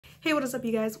Hey, what is up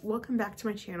you guys? Welcome back to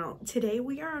my channel. Today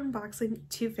we are unboxing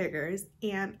two figures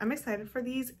and I'm excited for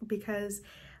these because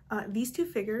these two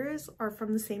figures are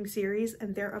from the same series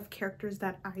and they're of characters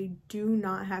that I do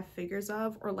not have figures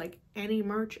of or like any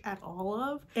merch at all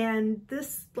of. And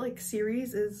this like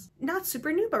series is not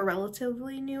super new but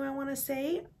relatively new, I want to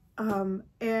say.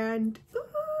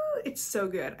 It's so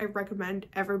good. I recommend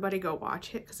everybody go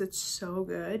watch it because it's so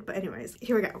good. But anyways,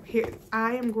 here we go. Here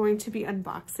I am going to be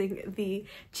unboxing the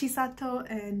Chisato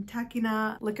and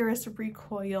Takina Lycoris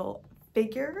Recoil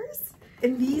figures.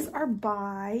 And these are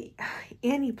by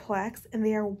Aniplex and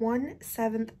they are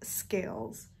 1/7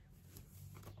 scales.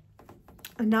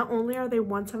 And not only are they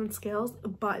 1/7 scales,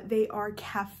 but they are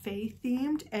cafe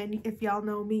themed. And if y'all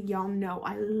know me, y'all know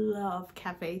I love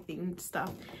cafe themed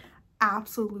stuff.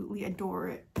 Absolutely adore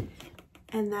it.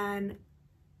 And then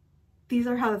these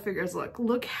are how the figures look.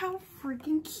 Look how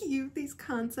freaking cute these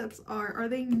concepts are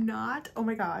they not? Oh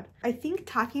my god. I think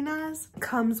Takina's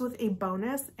comes with a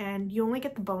bonus and you only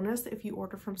get the bonus if you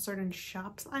order from certain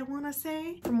shops, I want to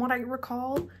say, from what I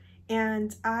recall.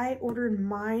 And I ordered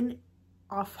mine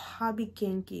off Hobby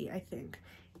Genki, I think,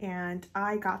 and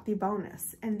I got the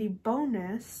bonus. And the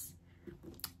bonus,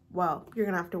 well, you're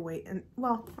gonna have to wait and,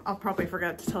 well, I'll probably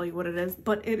forget to tell you what it is,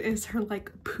 but it is her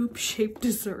like poop shaped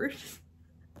dessert.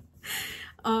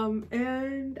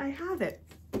 And I have it.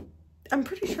 I'm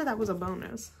pretty sure that was a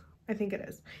bonus. I think it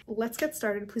is. Let's get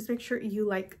started. Please make sure you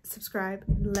like, subscribe,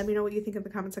 let me know what you think in the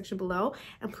comment section below,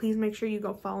 and please make sure you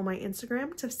go follow my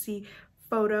Instagram to see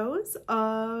photos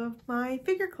of my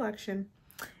figure collection.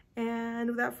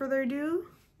 And without further ado,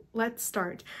 let's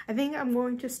start. I think I'm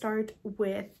going to start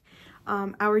with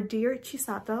our dear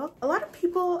Chisato. A lot of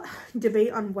people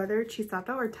debate on whether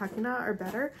Chisato or Takina are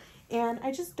better, and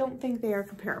I just don't think they are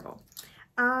comparable.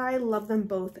 I love them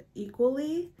both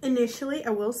equally. Initially, I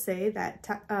will say that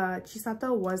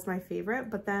Chisato was my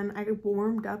favorite, but then I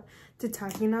warmed up to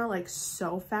Takina like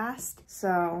so fast,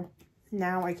 so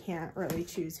now I can't really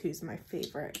choose who's my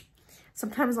favorite.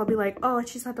 Sometimes I'll be like, oh,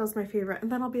 Chisato's my favorite,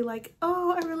 and then I'll be like,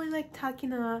 oh, I really like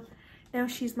Takina. Now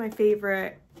she's my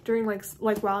favorite. During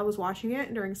like while I was watching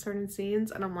it during certain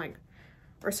scenes, and I'm like,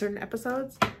 or certain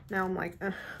episodes, now I'm like,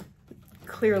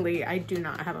 clearly I do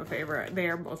not have a favorite. They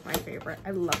are both my favorite.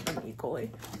 I love them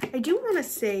equally. I do want to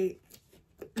say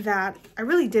that I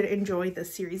really did enjoy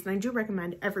this series and I do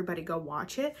recommend everybody go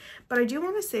watch it, but I do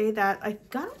want to say that I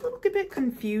got a little bit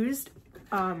confused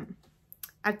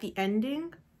at the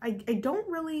ending. I don't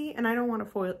really, and I don't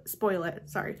want to spoil it,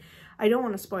 sorry. I don't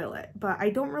want to spoil it, but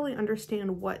I don't really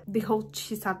understand what the whole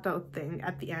Chisato thing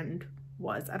at the end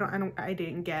was. I don't know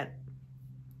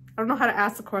how to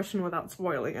ask the question without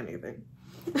spoiling anything.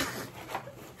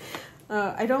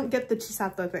 I don't get the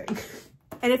Chisato thing.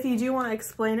 And if you do want to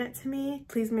explain it to me,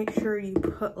 please make sure you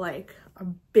put like a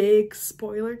big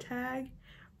spoiler tag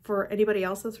for anybody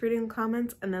else that's reading the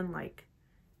comments, and then like,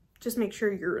 just make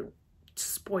sure your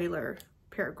spoiler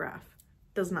paragraph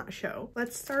does not show.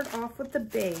 Let's start off with the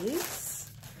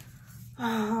base.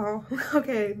 Oh,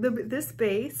 okay. This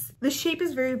base, the shape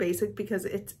is very basic because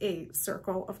it's a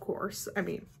circle, of course. I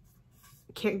mean,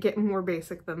 can't get more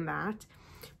basic than that.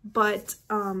 But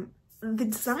the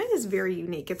design is very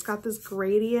unique. It's got this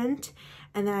gradient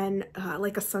and then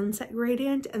like a sunset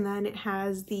gradient, and then it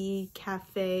has the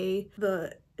cafe,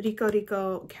 the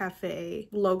LycoReco cafe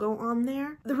logo on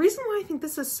there. The reason why I think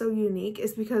this is so unique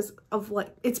is because of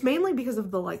like, it's mainly because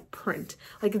of the like print.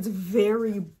 Like it's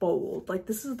very bold. Like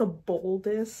this is the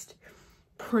boldest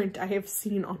print I have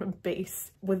seen on a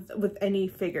base with any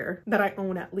figure that I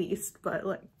own, at least. But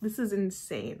like, this is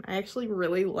insane. I actually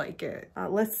really like it.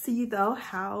 Let's see though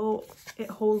how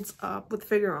it holds up with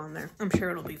figure on there. I'm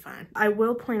sure it'll be fine. I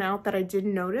will point out that I did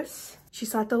notice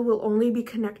Chisato will only be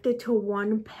connected to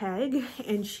one peg,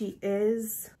 and she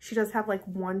does have like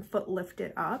 1 foot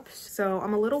lifted up, so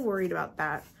I'm a little worried about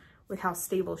that with how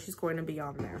stable she's going to be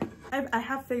on there. I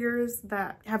have figures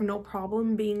that have no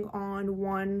problem being on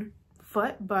 1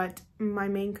 foot, but my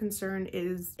main concern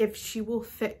is if she will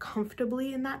fit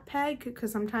comfortably in that peg,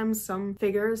 because sometimes some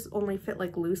figures only fit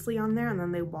like loosely on there and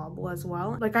then they wobble as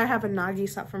well. Like I have a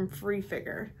Nagisa from Free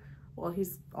Figure. Well,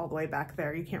 he's all the way back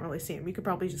there. You can't really see him. You could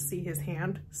probably just see his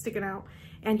hand sticking out.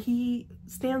 And he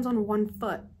stands on 1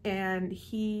 foot and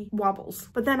he wobbles.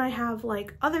 But then I have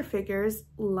like other figures,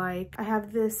 like I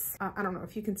have this, I don't know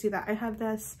if you can see that. I have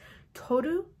this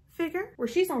Toru figure where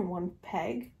she's on 1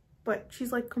 peg, but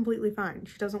she's like completely fine.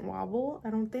 She doesn't wobble, I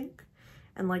don't think.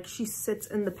 And like she sits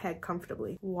in the peg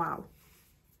comfortably. Wow.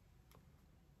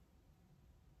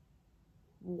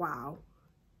 Wow.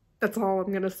 That's all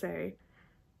I'm gonna say.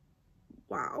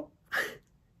 Wow.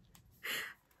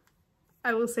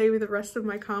 I will save the rest of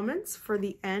my comments for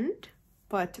the end,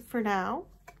 but for now,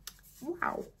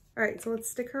 wow. All right, so let's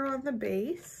stick her on the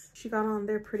base. She got on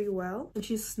there pretty well, and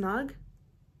she's snug,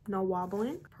 no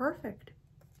wobbling. Perfect.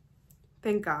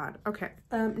 Thank God. Okay.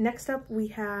 Next up, we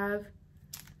have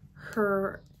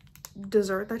her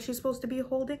dessert that she's supposed to be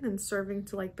holding and serving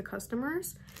to like the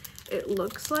customers. It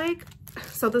looks like,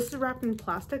 so this is wrapped in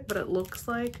plastic, but it looks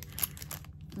like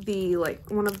the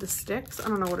one of the sticks, I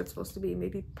don't know what it's supposed to be,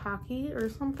 maybe Pocky or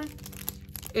something.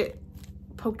 It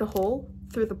poked a hole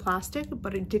through the plastic,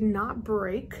 but it did not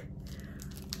break,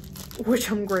 which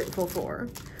I'm grateful for,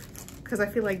 because I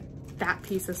feel like that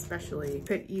piece especially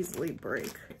could easily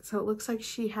break. So it looks like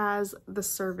she has the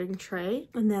serving tray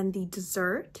and then the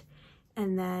dessert,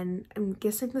 and then I'm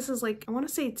guessing this is like, I want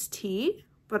to say it's tea,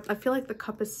 but I feel like the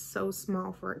cup is so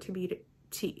small for it to be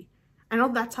tea. I know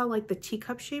that's how like the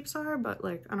teacup shapes are, but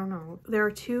like, I don't know. There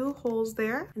are 2 holes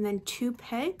there and then 2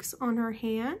 pegs on her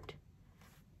hand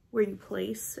where you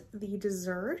place the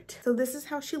dessert. So this is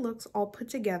how she looks all put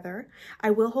together.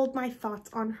 I will hold my thoughts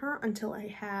on her until I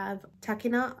have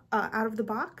Takina out of the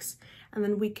box, and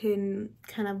then we can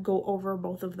kind of go over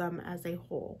both of them as a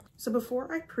whole. So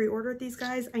before I pre-ordered these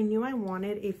guys, I knew I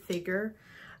wanted a figure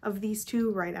of these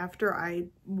 2 right after I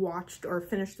watched or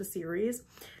finished the series,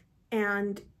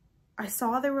 and I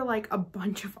saw there were like a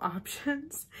bunch of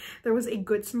options. There was a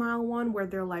Good Smile one where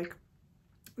they're like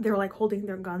holding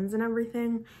their guns and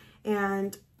everything,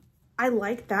 and I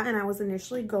liked that, and I was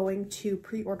initially going to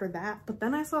pre-order that, but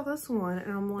then I saw this one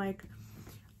and I'm like,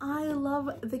 I love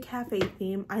the cafe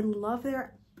theme. I love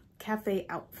their cafe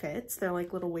outfits. They're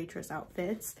like little waitress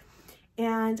outfits,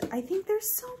 and I think there's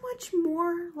so much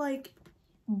more like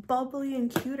bubbly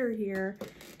and cuter here,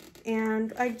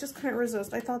 and I just couldn't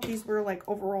resist. I thought these were like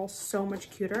overall so much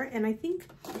cuter, and I think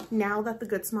now that the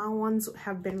Good Smile ones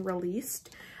have been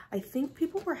released, I think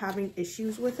people were having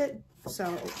issues with it.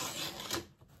 So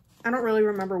I don't really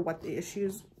remember what the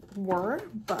issues were,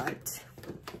 but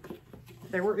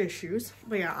there were issues.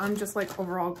 But yeah, I'm just like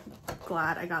overall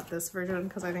glad I got this version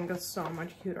because I think it's so much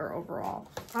cuter overall.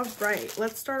 All right,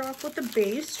 let's start off with the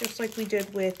base, just like we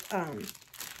did with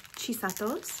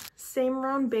Chisato's. Same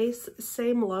round base,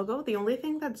 same logo. The only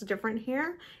thing that's different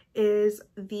here is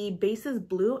the base is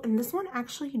blue, and this one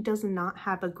actually does not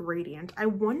have a gradient. I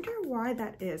wonder why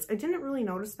that is. I didn't really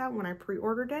notice that when I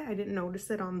pre-ordered it. I didn't notice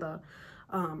it on the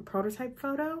prototype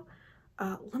photo.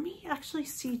 Let me actually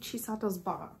see Chisato's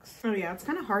box. Oh yeah, it's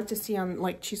kind of hard to see on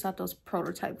like Chisato's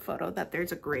prototype photo that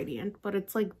there's a gradient, but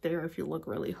it's like there if you look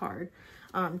really hard.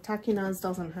 Takina's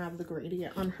doesn't have the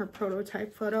gradient on her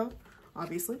prototype photo,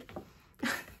 obviously.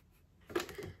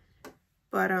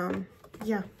 But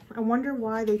yeah, I wonder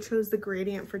why they chose the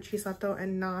gradient for Chisato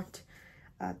and not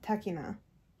Takina.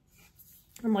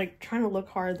 I'm like trying to look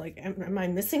hard, like am I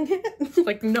missing it?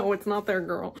 Like, no, it's not there,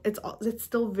 girl. It's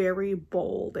still very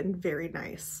bold and very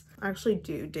nice. I actually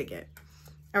do dig it.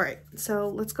 All right, so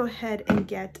let's go ahead and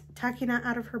get Takina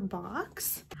out of her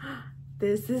box.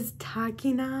 This is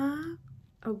Takina.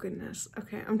 Oh goodness.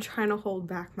 Okay, I'm trying to hold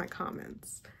back my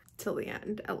comments till the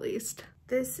end at least.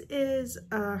 This is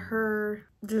her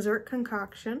dessert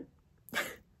concoction.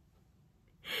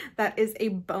 That is a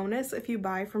bonus if you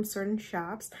buy from certain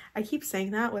shops. I keep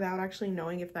saying that without actually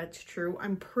knowing if that's true.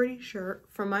 I'm pretty sure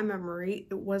from my memory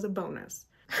it was a bonus.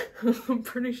 I'm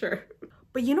pretty sure.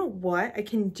 But you know what I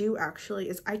can do actually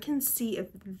is I can see if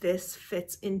this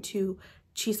fits into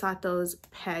Chisato's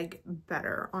peg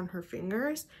better on her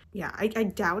fingers. Yeah, I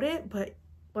doubt it, but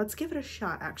let's give it a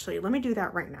shot actually. Let me do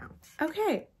that right now.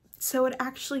 Okay, so it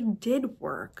actually did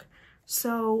work.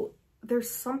 So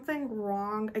there's something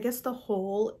wrong. I guess the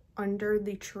hole under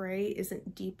the tray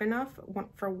isn't deep enough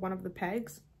for one of the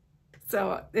pegs.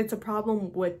 So it's a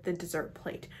problem with the dessert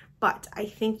plate. But I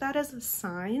think that is a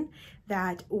sign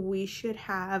that we should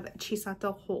have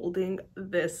Chisato holding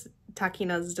this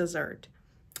Takina's dessert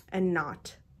and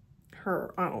not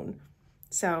her own.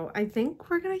 So I think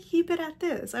we're gonna keep it at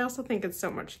this. I also think it's so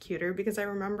much cuter because I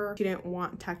remember she didn't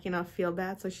want Takina to feel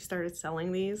bad, so she started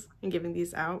selling these and giving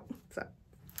these out. So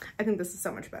I think this is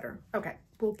so much better. Okay,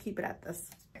 we'll keep it at this.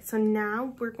 So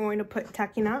now we're going to put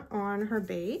Takina on her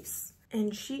base,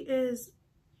 and she is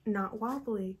not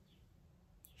wobbly.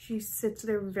 She sits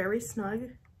there very snug,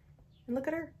 and look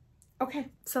at her. Okay,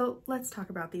 so let's talk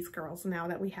about these girls now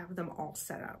that we have them all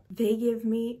set up. They give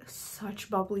me such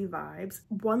bubbly vibes.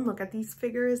 One look at these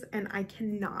figures and I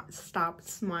cannot stop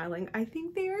smiling. I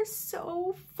think they are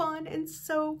so fun and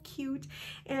so cute,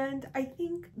 and I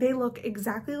think they look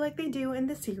exactly like they do in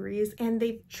the series, and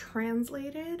they've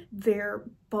translated their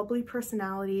bubbly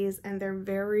personalities and their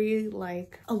very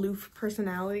like aloof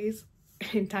personalities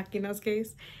in Takina's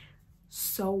case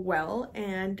so well,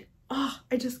 and oh,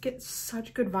 I just get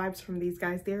such good vibes from these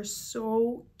guys. They're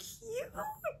so cute.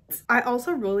 I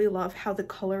also really love how the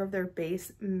color of their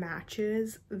base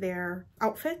matches their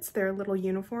outfits, their little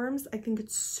uniforms. I think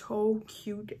it's so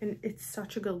cute and it's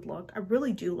such a good look. I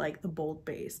really do like the bold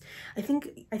base. I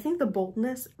think the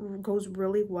boldness goes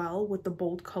really well with the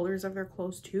bold colors of their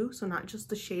clothes too. So not just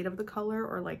the shade of the color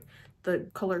or like the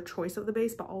color choice of the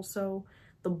base, but also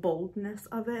the boldness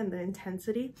of it and the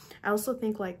intensity. I also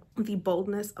think like the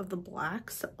boldness of the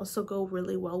blacks also go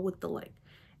really well with the like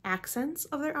accents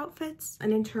of their outfits.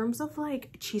 And in terms of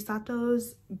like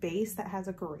Chisato's base that has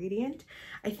a gradient,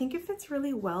 I think it fits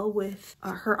really well with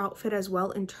her outfit as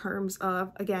well in terms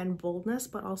of, again, boldness,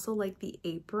 but also like the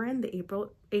apron. The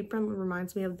apron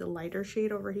reminds me of the lighter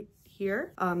shade over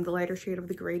here, the lighter shade of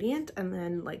the gradient, and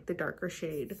then like the darker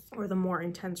shade or the more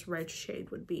intense red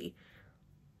shade would be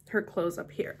her clothes up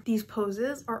here. These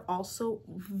poses are also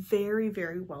very,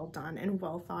 very well done and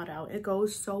well thought out. It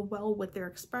goes so well with their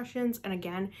expressions, and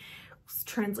again,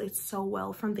 translates so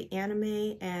well from the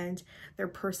anime and their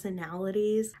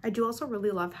personalities. I do also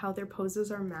really love how their poses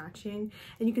are matching,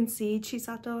 and you can see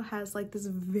Chisato has like this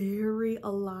very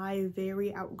alive,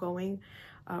 very outgoing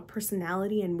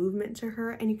personality and movement to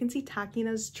her, and you can see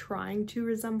Takina's trying to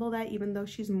resemble that, even though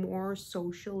she's more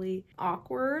socially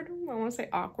awkward. I want to say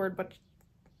awkward, but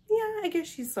yeah, I guess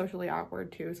she's socially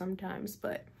awkward too sometimes,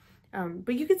 but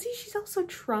you can see she's also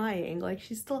trying. Like,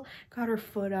 she's still got her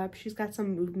foot up, she's got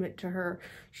some movement to her.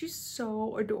 She's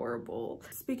so adorable.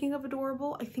 Speaking of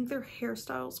adorable, I think their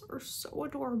hairstyles are so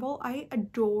adorable. I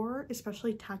adore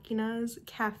especially Takina's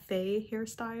cafe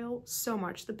hairstyle so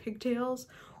much. The pigtails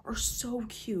are so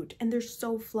cute and they're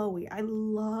so flowy. I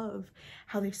love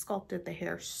how they sculpted the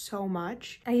hair so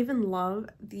much. I even love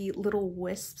the little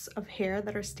wisps of hair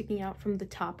that are sticking out from the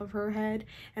top of her head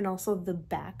and also the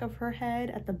back of her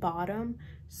head at the bottom.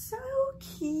 So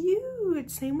cute.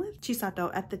 Same with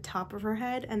Chisato at the top of her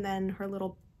head and then her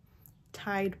little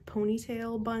tied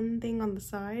ponytail bun thing on the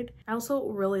side. I also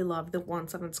really love the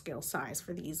 1/7 scale size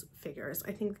for these figures.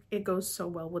 I think it goes so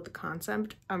well with the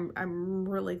concept. I'm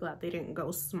really glad they didn't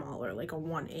go smaller, like a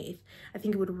 1/8. I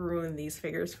think it would ruin these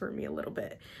figures for me a little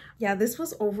bit. Yeah, this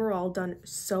was overall done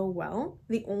so well.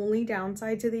 The only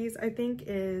downside to these, I think,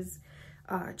 is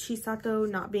Chisato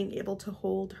not being able to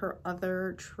hold her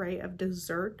other tray of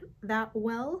dessert that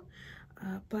well.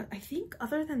 But I think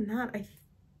other than that, I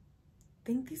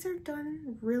think these are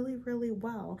done really, really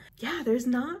well. Yeah, there's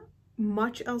not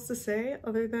much else to say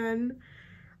other than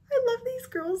I love these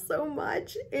girls so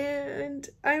much, and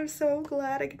I'm so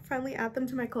glad I could finally add them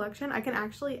to my collection. I can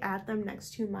actually add them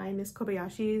next to my Miss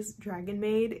Kobayashi's Dragon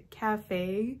Maid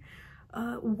Cafe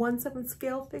 1/7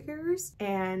 scale figures,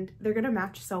 and they're gonna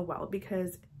match so well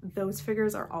because those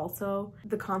figures are also,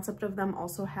 the concept of them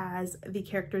also has the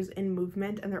characters in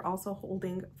movement, and they're also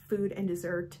holding food and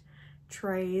dessert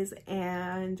trays,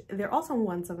 and they're also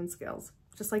 1/7 scales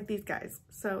just like these guys,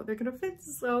 so they're gonna fit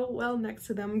so well next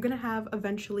to them. I'm gonna have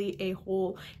eventually a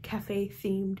whole cafe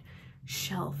themed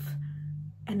shelf,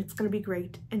 and it's gonna be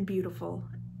great and beautiful,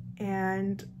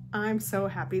 and I'm so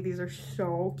happy. These are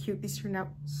so cute. These turned out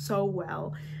so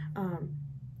well.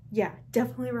 Yeah,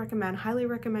 definitely recommend, highly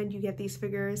recommend you get these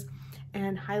figures.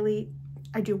 And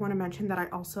I do want to mention that I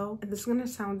also, and this is gonna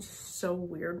sound so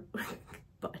weird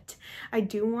but I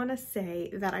do want to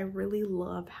say that I really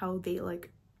love how they,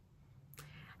 like,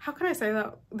 how can I say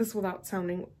that this without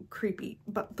sounding creepy,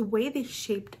 but the way they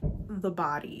shaped the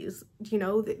bodies, you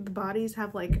know, the bodies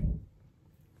have like,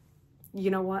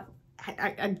 you know what,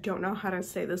 I don't know how to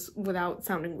say this without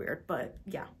sounding weird, but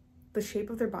yeah, the shape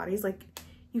of their bodies, like,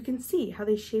 you can see how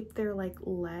they shape their like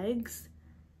legs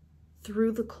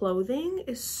through the clothing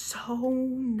is so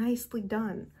nicely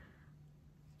done,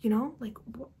 you know, like,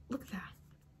 look at that.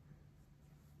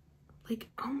 Like,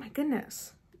 oh my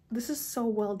goodness, this is so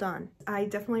well done. I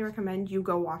definitely recommend you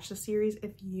go watch the series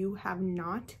if you have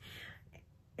not,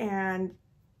 and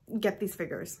get these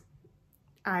figures.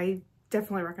 I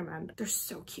definitely recommend. They're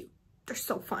so cute. They're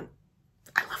so fun.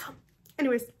 I love them.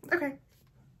 Anyways, okay.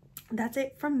 That's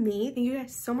it from me. Thank you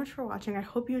guys so much for watching. I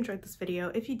hope you enjoyed this video.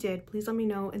 If you did, please let me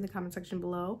know in the comment section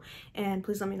below, and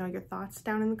please let me know your thoughts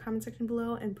down in the comment section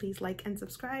below, and please like and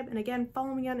subscribe, and again,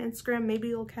 follow me on Instagram. Maybe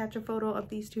you'll catch a photo of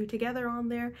these two together on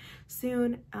there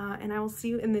soon, and I will see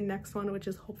you in the next one, which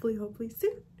is hopefully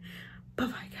soon. Bye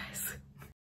bye guys.